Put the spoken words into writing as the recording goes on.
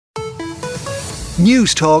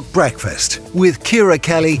News Talk Breakfast with Ciara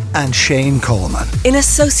Kelly and Shane Coleman. In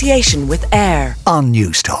association with AIR On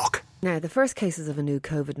News Talk. Now, the first cases of a new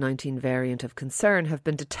Covid-19 variant of concern have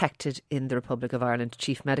been detected in the Republic of Ireland.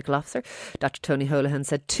 Chief Medical Officer Dr Tony Holohan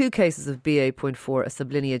said 2 cases of BA.4, a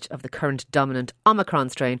sublineage of the current dominant Omicron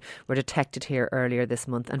strain, were detected here earlier this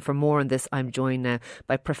month. And for more on this, I'm joined now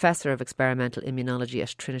by Professor of Experimental Immunology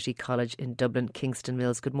at Trinity College in Dublin, Kingston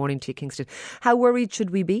Mills. Good morning to you, Kingston. How worried should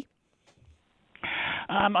we be?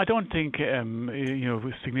 I don't think,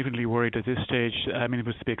 we're significantly worried at this stage. I mean, it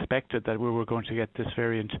was to be expected that we were going to get this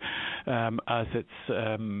variant as it's,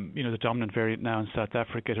 the dominant variant now in South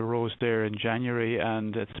Africa. It arose there in January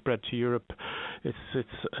and it spread to Europe. It's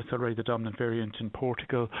already the dominant variant in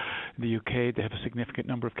Portugal, the UK. They have a significant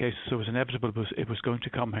number of cases, so it was inevitable it was going to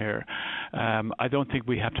come here. I don't think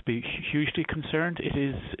we have to be hugely concerned. It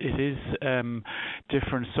is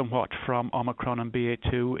different somewhat from Omicron and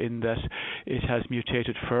BA.2 in that it has mutated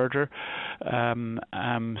further,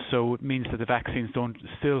 so it means that the vaccines don't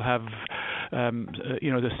still have,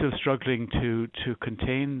 they're still struggling to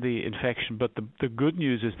contain the infection. But the good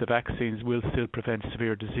news is the vaccines will still prevent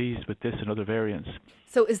severe disease with this and other variants.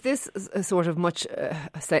 So is this a sort of much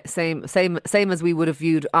same as we would have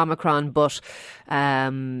viewed Omicron, but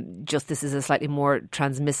just this is a slightly more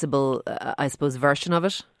transmissible, I suppose, version of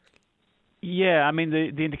it? Yeah, I mean,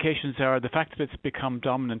 the indications are the fact that it's become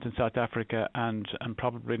dominant in South Africa and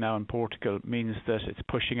probably now in Portugal means that it's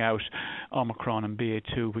pushing out Omicron and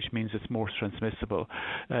BA.2, which means it's more transmissible.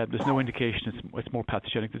 There's no indication it's more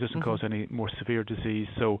pathogenic. It doesn't cause any more severe disease.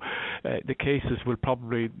 So the cases will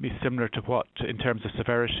probably be similar to what, in terms of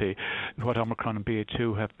severity, what Omicron and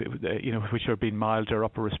BA.2 have, which are being milder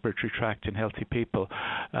upper respiratory tract in healthy people.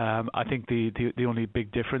 I think the only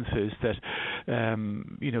big difference is that,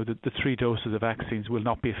 the 3 doses of the vaccines will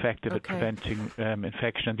not be effective at preventing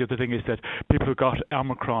infection. And the other thing is that people who got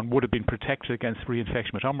Omicron would have been protected against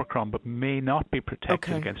reinfection with Omicron, but may not be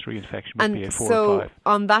protected against reinfection with BA.4 so or 5.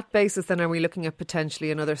 On that basis, then, are we looking at potentially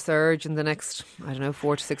another surge in the next,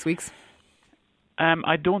 4 to 6 weeks?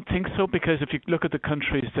 I don't think so, because if you look at the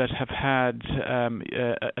countries that have had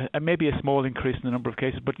maybe a small increase in the number of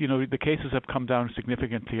cases, but the cases have come down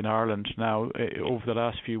significantly in Ireland now over the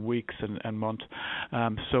last few weeks and months.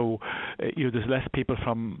 So there's less people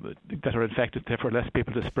that are infected, therefore less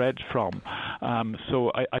people to spread from.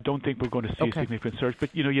 So I don't think we're going to see a significant surge,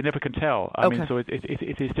 but you never can tell. I mean, so it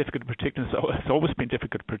is difficult to predict, and it's always been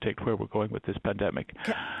difficult to predict where we're going with this pandemic.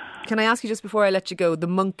 Can I ask you just before I let you go, the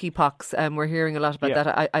monkeypox? We're hearing a lot about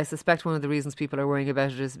that. I suspect one of the reasons people are worrying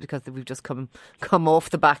about it is because we've just come off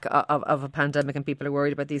the back of a pandemic, and people are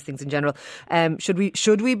worried about these things in general.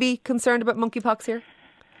 Should we be concerned about monkeypox here?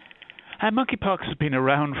 Monkeypox has been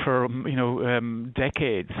around for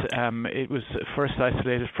decades. It was first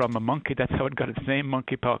isolated from a monkey. That's how it got its name,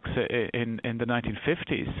 monkeypox, in the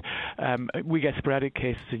 1950s. We get sporadic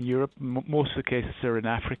cases in Europe. Most of the cases are in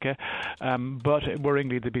Africa, but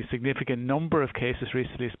worryingly, there'll be a significant number of cases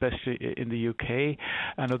recently, especially in the UK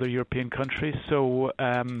and other European countries. So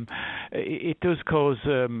it does cause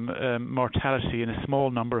mortality in a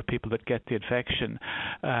small number of people that get the infection,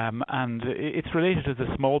 and it's related to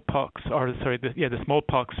the smallpox. The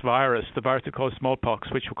smallpox virus, the virus that caused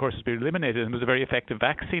smallpox, which of course has been eliminated and was a very effective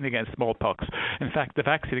vaccine against smallpox. In fact, the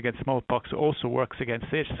vaccine against smallpox also works against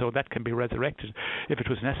it, so that can be resurrected if it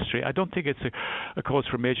was necessary. I don't think it's a cause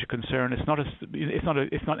for major concern. It's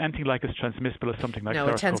not anything like as transmissible as something like SARS-CoV-2.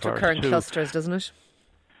 No, it tends to occur in clusters, doesn't it?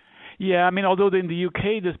 Yeah, I mean, although in the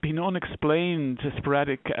UK there's been unexplained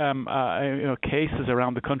sporadic cases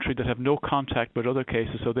around the country that have no contact with other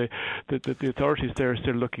cases, so the authorities there are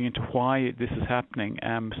still looking into why this is happening.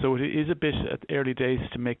 So it is a bit at early days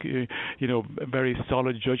to make very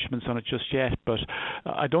solid judgments on it just yet. But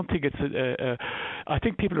I don't think it's I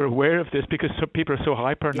think people are aware of this because people are so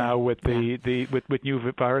hyper now with with new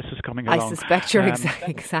viruses coming along. I suspect you're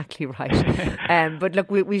exactly right. But look,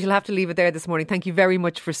 we shall have to leave it there this morning. Thank you very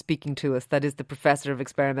much for speaking to us. That is the Professor of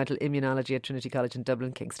Experimental Immunology at Trinity College in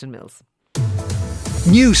Dublin, Kingston Mills.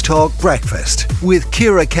 News Talk Breakfast with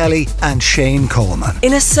Ciara Kelly and Shane Coleman.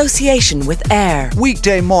 In association with AIR.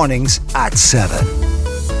 Weekday mornings at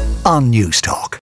 7 on News Talk.